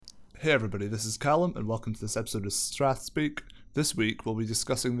Hey everybody, this is Callum and welcome to this episode of Strathspeak. This week we'll be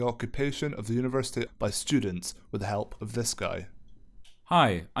discussing the occupation of the university by students with the help of this guy.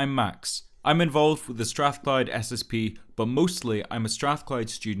 Hi, I'm Max. I'm involved with the Strathclyde SSP, but mostly I'm a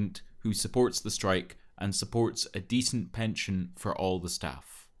Strathclyde student who supports the strike and supports a decent pension for all the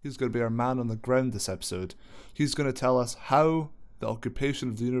staff. He's going to be our man on the ground this episode. He's going to tell us how the occupation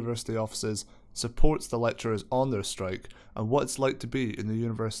of the university offices supports the lecturers on their strike and what it's like to be in the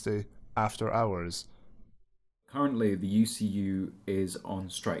university after hours. Currently, the UCU is on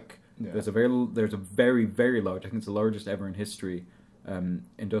strike. Yeah. There's a very, very large, I think it's the largest ever in history,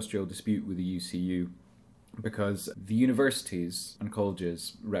 industrial dispute with the UCU because the universities and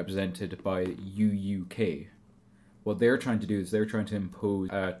colleges represented by UUK, what they're trying to do is they're trying to impose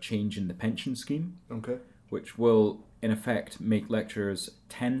a change in the pension scheme, Okay. which will, in effect, make lecturers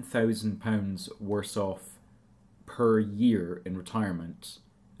 £10,000 worse off per year in retirement.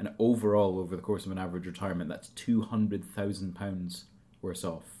 And overall, over the course of an average retirement, that's £200,000 worse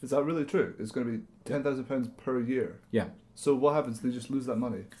off. Is that really true? It's going to be £10,000 per year? Yeah. So what happens? They just lose that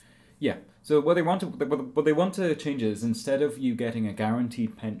money? Yeah. So what they want to change is, instead of you getting a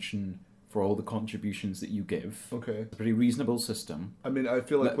guaranteed pension for all the contributions that you give, Okay. it's a pretty reasonable system. I mean, I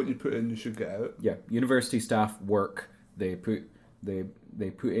feel like what you put in, you should get out. Yeah. University staff work, they put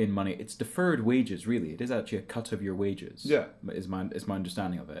in money. It's deferred wages, really. It is actually a cut of your wages. Yeah. Is my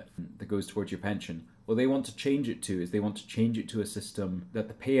understanding of it. That goes towards your pension. What they want to change it to is they want to change it to a system that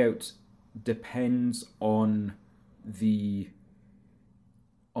the payout depends on the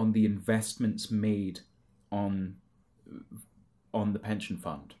investments made on the pension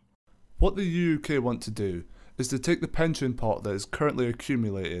fund. What the UUK want to do is to take the pension pot that is currently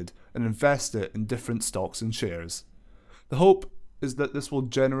accumulated and invest it in different stocks and shares. The hope is that this will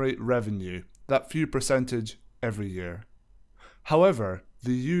generate revenue, that few percentage, every year. However,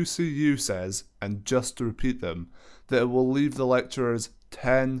 the UCU says, and just to repeat them, that it will leave the lecturers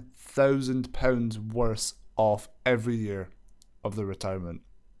 £10,000 worse off every year of their retirement.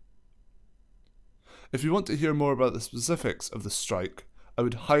 If you want to hear more about the specifics of the strike, I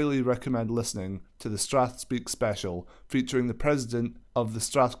would highly recommend listening to the Strathspeak special featuring the president of the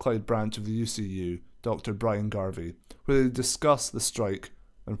Strathclyde branch of the UCU, Dr. Brian Garvey, where they discuss the strike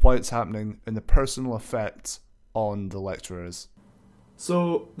and why it's happening and the personal effects on the lecturers.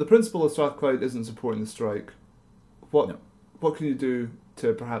 So, the principal of Strathclyde isn't supporting the strike. What can you do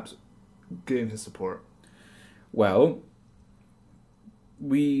to perhaps gain his support? Well,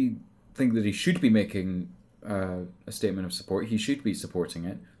 we think that he should be making a statement of support. He should be supporting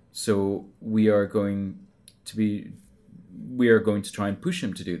it. So we are going to try and push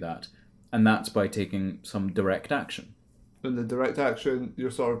him to do that, and that's by taking some direct action. In the direct action, you're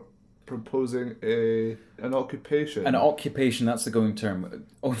sort of proposing an occupation. An occupation, that's the going term.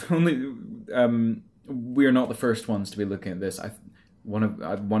 Only we're not the first ones to be looking at this.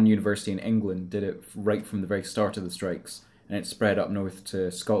 One university in England did it right from the very start of the strikes, and it spread up north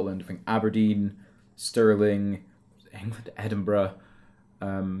to Scotland. I think Aberdeen, Stirling, England, Edinburgh,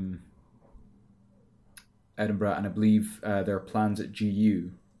 and I believe there are plans at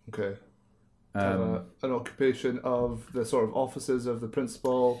GU. Okay. An occupation of the sort of offices of the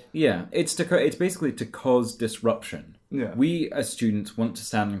principal. Yeah, it's basically to cause disruption. Yeah. We as students want to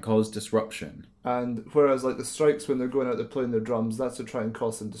stand and cause disruption. And whereas like the strikes, when they're going out there playing their drums, that's to try and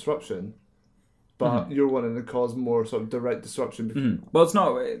cause some disruption. But you're wanting to cause more sort of direct disruption. Well, it's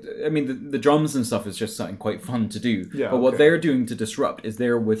not. I mean, the drums and stuff is just something quite fun to do. Yeah, but what they're doing to disrupt is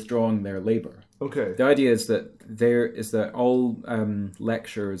they're withdrawing their labour. Okay. The idea is that all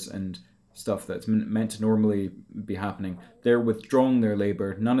lectures and stuff that's meant to normally be happening, they're withdrawing their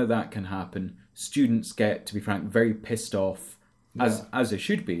labour. None of that can happen. Students get, to be frank, very pissed off, as they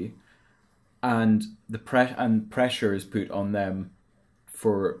should be, and pressure is put on them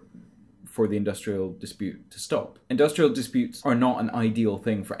for the industrial dispute to stop. Industrial disputes are not an ideal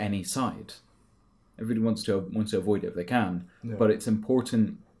thing for any side. Everybody wants to avoid it if they can, but it's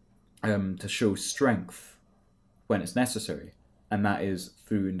important to show strength when it's necessary, and that is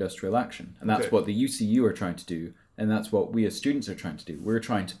through industrial action. And that's what the UCU are trying to do, and that's what we as students are trying to do. We're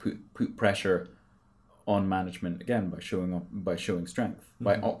trying to put pressure on management again by showing strength,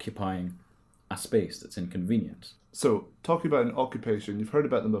 by occupying a space that's inconvenient. So, talking about an occupation, you've heard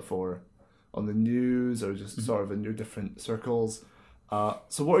about them before on the news or just sort of in your different circles.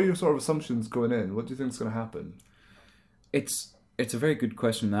 So what are your sort of assumptions going in? What do you think is going to happen? It's a very good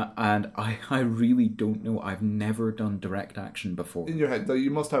question, and I really don't know. I've never done direct action before. In your head, though, you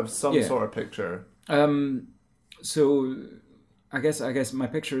must have some sort of picture. So I guess my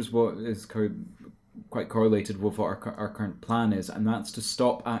picture is what is quite correlated with what our current plan is, and that's to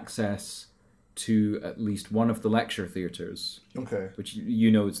stop access to at least one of the lecture theatres. Okay. Which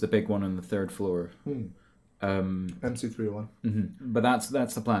is the big one on the third floor. MC301. Mm-hmm. But that's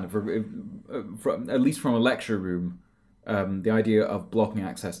the plan. At least from a lecture room, the idea of blocking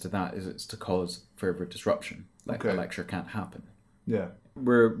access to that is it's to cause further disruption. Like a lecture can't happen. Yeah.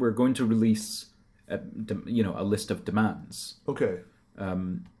 We're going to release a list of demands. Okay.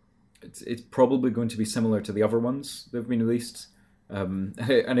 It's probably going to be similar to the other ones that have been released. And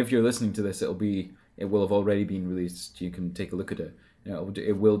if you're listening to this, it will have already been released. You can take a look at it.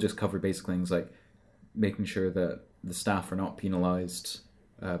 It will just cover basic things like making sure that the staff are not penalised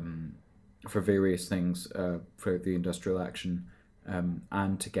for various things for the industrial action,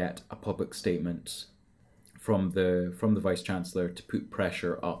 and to get a public statement from the Vice Chancellor to put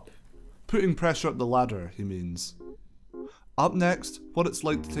pressure up. Putting pressure up the ladder, he means. Up next, what it's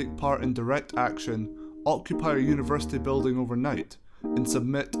like to take part in direct action, occupy a university building overnight, and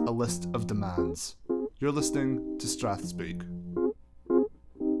submit a list of demands. You're listening to Strathspeak.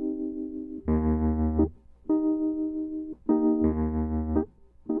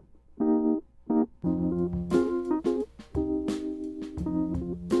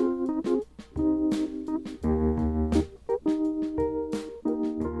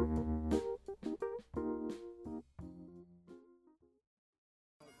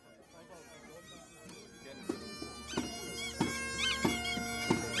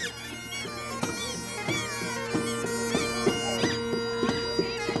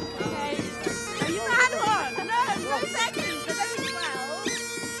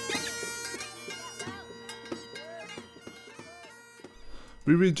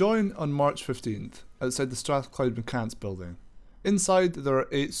 We rejoin on March 15th outside the Strathclyde McCants building. Inside, there are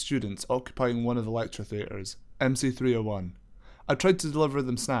 8 students occupying one of the lecture theatres, MC301. I tried to deliver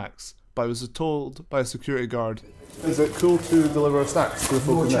them snacks, but I was told by a security guard, "Is it cool to deliver snacks to the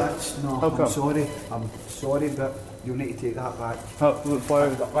folk in there?" No, I'm sorry, but you'll need to take that back. Why?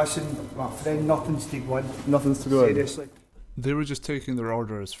 Listen, my friend, nothing's to go in. Nothing's to go in. Seriously. They were just taking their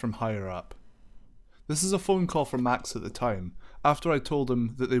orders from higher up. This is a phone call from Max at the time, after I told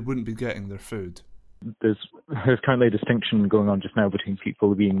him that they wouldn't be getting their food. There's currently a distinction going on just now between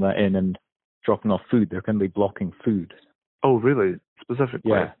people being let in and dropping off food. They're currently blocking food. Oh, really?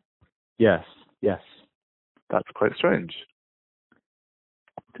 Specifically? Yeah. Yes. That's quite strange.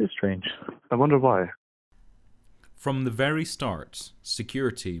 It is strange. I wonder why. From the very start,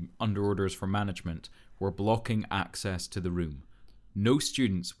 security, under orders from management, were blocking access to the room. No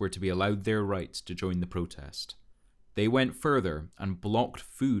students were to be allowed their right to join the protest. They went further and blocked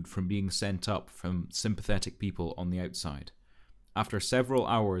food from being sent up from sympathetic people on the outside. After several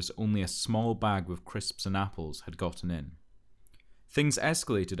hours, only a small bag with crisps and apples had gotten in. Things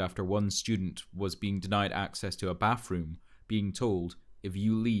escalated after one student was being denied access to a bathroom, being told, "If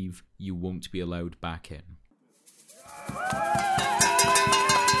you leave, you won't be allowed back in."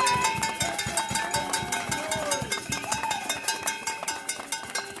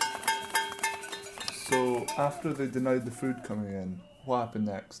 So, after they denied the food coming in, what happened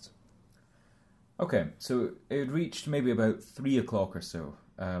next? Okay, so it had reached maybe about 3 o'clock or so,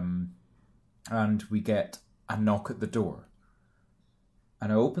 and we get a knock at the door.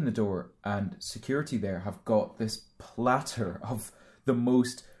 And I open the door, and security there have got this platter of the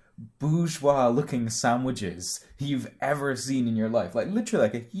most bourgeois-looking sandwiches you've ever seen in your life. Like, literally,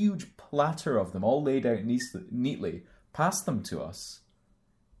 like a huge platter of them, all laid out neatly, passed them to us.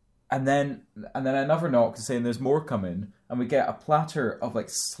 And then another knock saying there's more coming, and we get a platter of like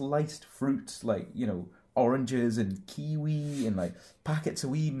sliced fruit, like, oranges and kiwi and like packets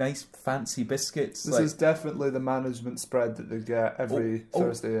of wee nice fancy biscuits. This is definitely the management spread that they get every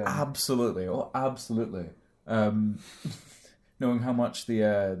Thursday in. Absolutely. Knowing how much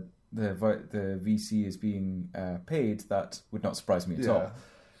the VC is being paid, that would not surprise me at all.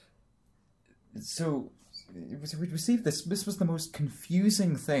 So we received this. This was the most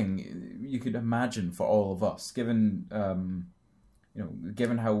confusing thing you could imagine for all of us, given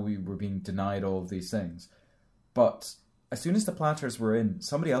given how we were being denied all of these things. But as soon as the platters were in,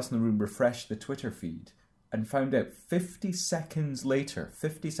 somebody else in the room refreshed the Twitter feed and found out 50 seconds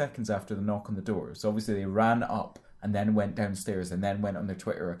after the knock on the door. So obviously they ran up and then went downstairs and then went on their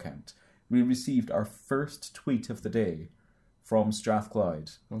Twitter account. We received our first tweet of the day from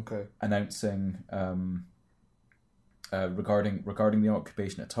Strathclyde, announcing regarding the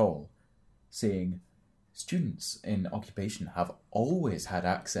occupation at all, saying students in occupation have always had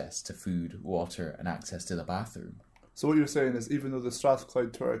access to food, water, and access to the bathroom. So what you're saying is, even though the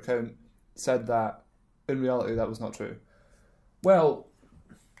Strathclyde Twitter account said that, in reality that was not true? Well,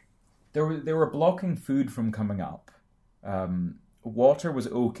 They were blocking food from coming up. Water was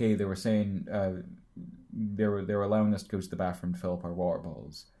okay. They were saying they were allowing us to go to the bathroom to fill up our water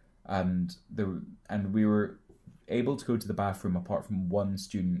bottles, and we were able to go to the bathroom apart from one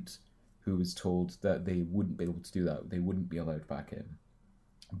student who was told that they wouldn't be able to do that. They wouldn't be allowed back in.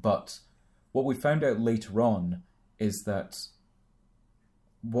 But what we found out later on is that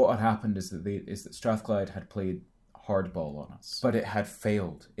what had happened is that Strathclyde had played hardball on us, but it had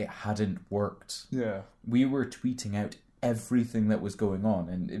failed. It hadn't worked. Yeah. We were tweeting out everything that was going on,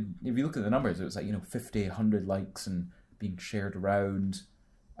 and if you look at the numbers, it was like 50, 100 likes and being shared around.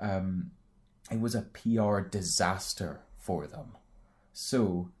 It was a PR disaster for them.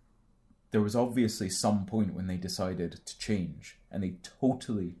 So there was obviously some point when they decided to change, and they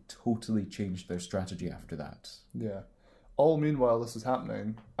totally changed their strategy after that. Yeah. All meanwhile this was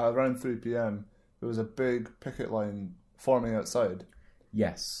happening, at around 3 p.m, there was a big picket line forming outside.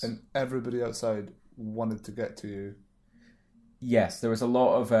 Yes. And everybody outside wanted to get to you. Yes, there was a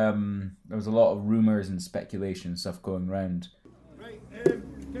lot of rumours and speculation stuff going around. Right,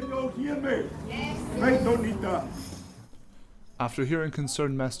 can you all hear me? Yes. Right, don't need that. After hearing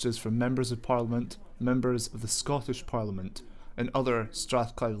concerned messages from members of Parliament, members of the Scottish Parliament, and other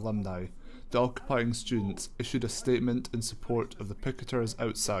Strathclyde alumni, the occupying students issued a statement in support of the picketers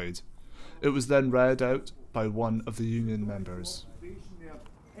outside. It was then read out by one of the union members.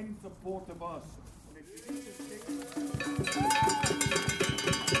 In support of us.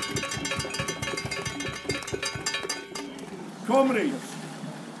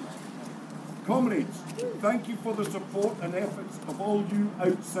 Comrades, thank you for the support and efforts of all you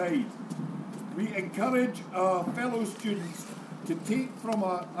outside. We encourage our fellow students to take from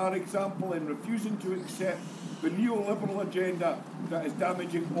our example in refusing to accept the neoliberal agenda that is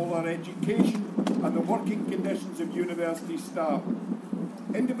damaging all our education and the working conditions of university staff.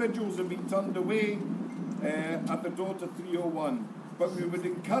 Individuals have been turned away at the door to 301, but we would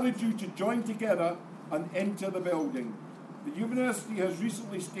encourage you to join together and enter the building. The university has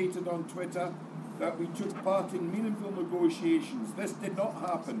recently stated on Twitter that we took part in meaningful negotiations. This did not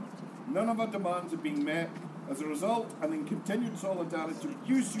happen. None of our demands have been met. As a result, and in continued solidarity with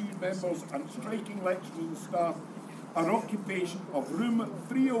UCU members and striking lecturers and staff, our occupation of room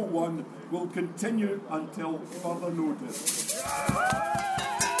 301 will continue until further notice.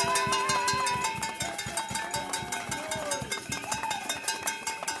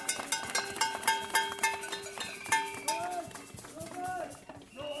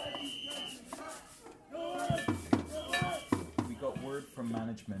 We got word from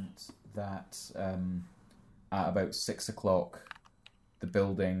management that at about 6 o'clock, the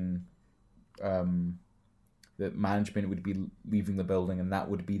building, the management would be leaving the building, and that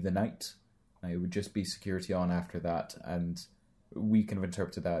would be the night. It would just be security on after that, and we kind of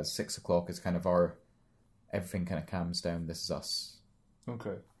interpreted that as 6 o'clock is kind of our, everything kind of calms down, this is us.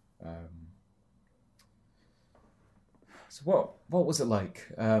 Okay. So what was it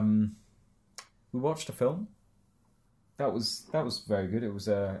like? We watched a film. That was very good. It was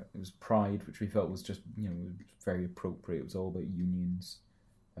Pride, which we felt was just very appropriate. It was all about unions.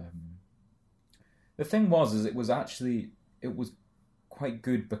 The thing was it was quite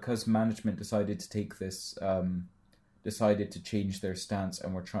good because management decided to take this, decided to change their stance,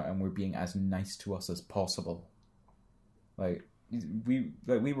 and we're being as nice to us as possible. We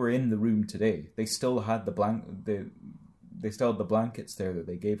were in the room today. They still had the blankets there that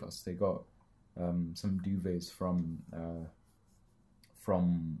they gave us. They got some duvets from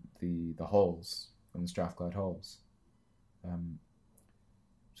the halls, from the Strathclyde halls.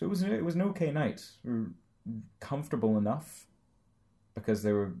 So it was an okay night. We were comfortable enough because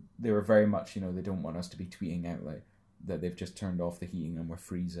they were very much, they don't want us to be tweeting out like that they've just turned off the heating and we're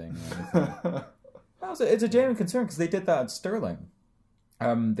freezing or anything. It's a genuine concern because they did that at Stirling.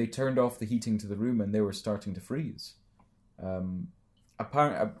 They turned off the heating to the room and they were starting to freeze. From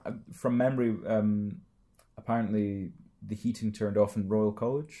memory, apparently the heating turned off in Royal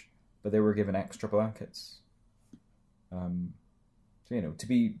College, but they were given extra blankets. So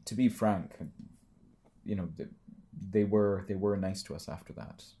to be frank, they were nice to us after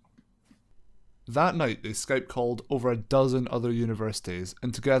that. That night, they Skype called over a dozen other universities,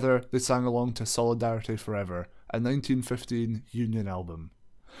 and together they sang along to Solidarity Forever, a 1915 Union album.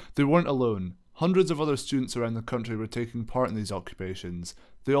 They weren't alone. Hundreds of other students around the country were taking part in these occupations.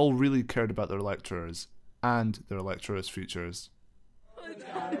 They all really cared about their lecturers and their lecturers' futures.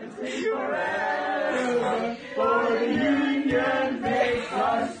 Solidarity forever, for the union makes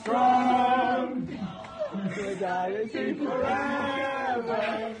us strong. Solidarity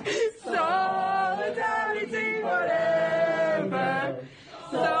forever, solidarity forever,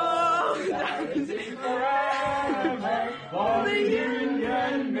 solidarity.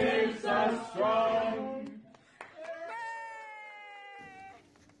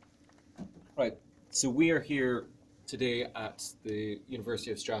 Right, so we are here today at the University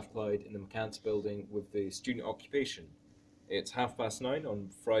of Strathclyde in the McCants building with the student occupation. It's 9:30 on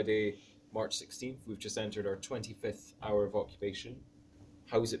Friday, March 16th. We've just entered our 25th hour of occupation.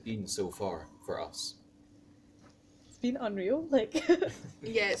 How's it been so far for us? It's been unreal, like...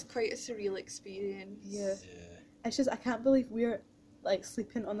 Yeah, it's quite a surreal experience. Yeah. It's just, I can't believe we're, like,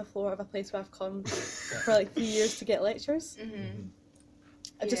 sleeping on the floor of a place where I've come for, like, 3 years to get lectures. Mm-hmm.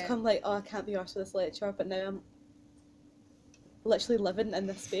 I've just come like, oh, I can't be arsed with this lecture, but now I'm literally living in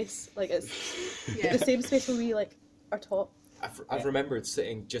this space. Like, it's the same space where we, like, are taught. I've remembered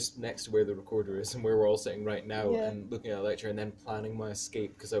sitting just next to where the recorder is and where we're all sitting right now and looking at a lecture and then planning my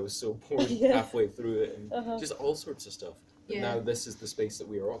escape because I was so bored halfway through it and just all sorts of stuff. But now this is the space that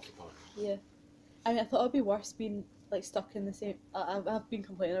we are occupying. Yeah. I mean, I thought it would be worse being, like, stuck in the same... I've been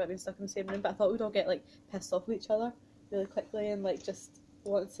complaining about being stuck in the same room, but I thought we'd all get, like, pissed off with each other really quickly and, like, just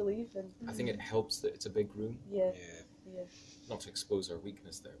wanted to leave. And I think it helps that it's a big room. Yeah. Not to expose our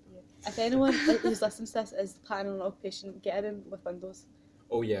weakness there. But... If anyone who's listening to this is planning on occupation, get in with windows.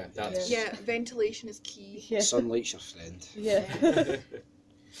 Oh yeah, that's... Yeah, ventilation is key. Yeah. Sunlight's your friend. Yeah.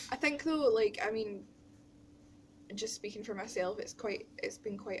 I think though, like, I mean, just speaking for myself, it's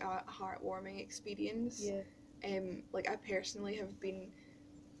been quite a heartwarming experience. Yeah. Like, I personally have been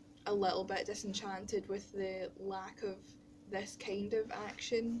a little bit disenchanted with the lack of this kind of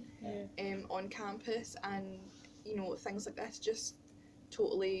action on campus, and you know, things like this just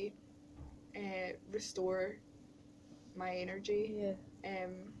totally restore my energy.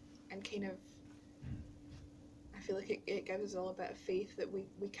 And kind of, I feel like it gives us all a bit of faith that we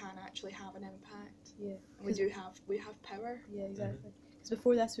can actually have an impact. Yeah. And we have power. Yeah, exactly. Because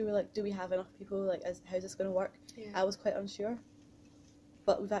before this we were like, do we have enough people? Like, how's this going to work? Yeah. I was quite unsure.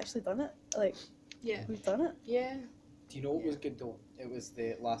 But we've actually done it. Like, we've done it. Yeah. Do you know what was good though? It was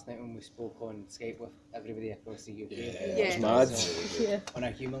the last night when we spoke on Skype with everybody across the UK. It was mad. On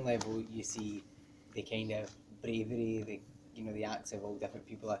a human level, you see the kind of bravery, the acts of all different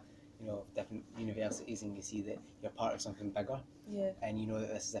people at, different universities, and you see that you're part of something bigger. Yeah. And you know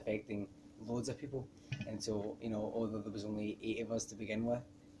that this is affecting loads of people. And so, although there was only 8 of us to begin with,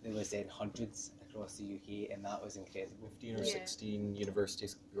 there was then hundreds across the UK, and that was incredible. 15 or 16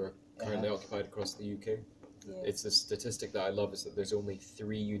 universities who are currently occupied across the UK. Yeah. It's the statistic that I love, is that there's only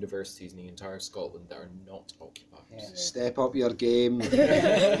 3 universities in the entire Scotland that are not occupied. Yeah. Step up your game.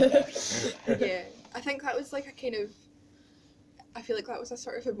 Yeah, I think that was like a kind of, I feel like that was a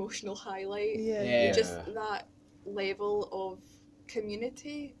sort of emotional highlight. Yeah. Just that level of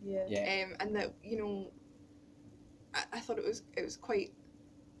community. Yeah. And that, I thought it was quite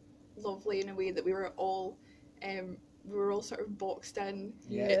lovely in a way that we were all sort of boxed in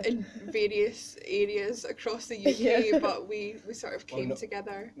various areas across the UK, but we sort of came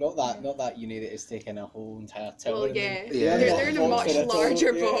together. Not that uni that is taking a whole entire town. Well, they're in a much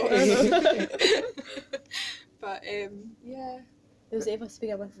larger box. But There was 8 of us to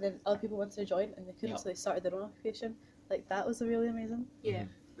begin with, and then other people wanted to join, and they couldn't, so they started their own occupation. Like, that was really amazing. Yeah.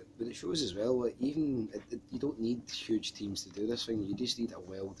 But it shows as well, like, even you don't need huge teams to do this thing. You just need a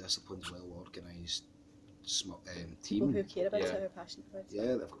well-disciplined, well-organised team. People who care about it, who are passionate about it.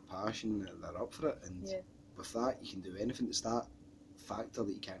 Yeah, they've got passion, they're up for it, and with that you can do anything. It's that factor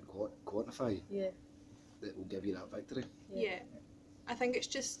that you can't quantify that will give you that victory. Yeah. I think it's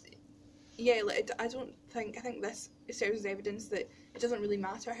just, like, I think this serves as evidence that it doesn't really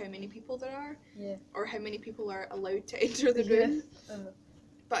matter how many people there are, or how many people are allowed to enter the room.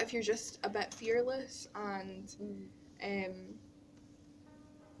 But if you're just a bit fearless and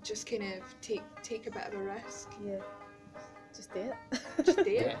just kind of take a bit of a risk. Yeah. Just do it. Just do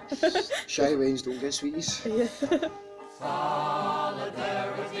it. Shy Waynes don't get sweeties. Yeah.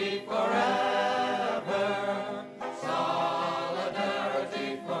 Solidarity forever.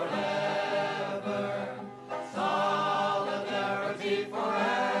 Solidarity forever. Solidarity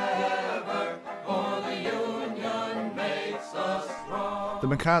forever. For the union makes us strong. The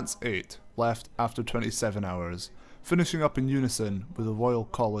McCants 8 left after 27 hours, finishing up in unison with the Royal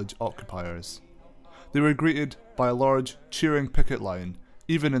College occupiers. They were greeted by a large, cheering picket line,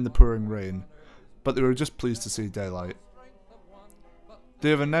 even in the pouring rain, but they were just pleased to see daylight.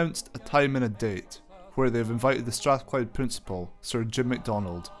 They have announced a time and a date, where they have invited the Strathclyde principal, Sir Jim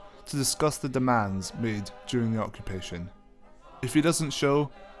MacDonald, to discuss the demands made during the occupation. If he doesn't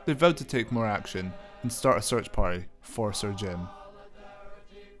show, they vowed to take more action and start a search party for Sir Jim.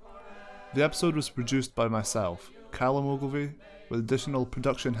 The episode was produced by myself, Callum Ogilvie, with additional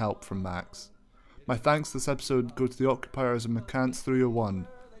production help from Max. My thanks this episode go to the occupiers of McCants 301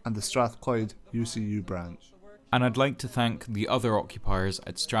 and the Strathclyde UCU branch. And I'd like to thank the other occupiers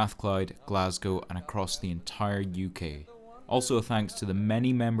at Strathclyde, Glasgow and across the entire UK. Also a thanks to the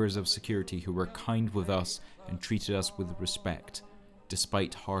many members of security who were kind with us and treated us with respect,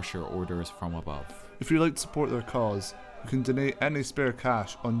 despite harsher orders from above. If you'd like to support their cause, you can donate any spare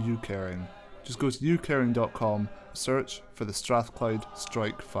cash on UCaring. Just go to ucaring.com, search for the Strathclyde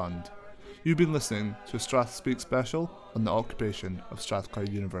Strike Fund. You've been listening to a Strath Speak special on the occupation of Strathclyde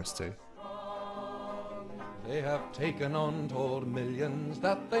University. They have taken untold millions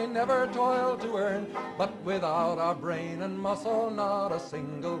that they never toiled to earn, but without our brain and muscle not a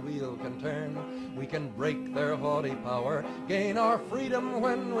single wheel can turn. We can break their haughty power, gain our freedom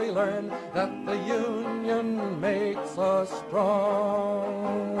when we learn that the union makes us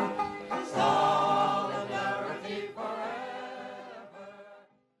strong.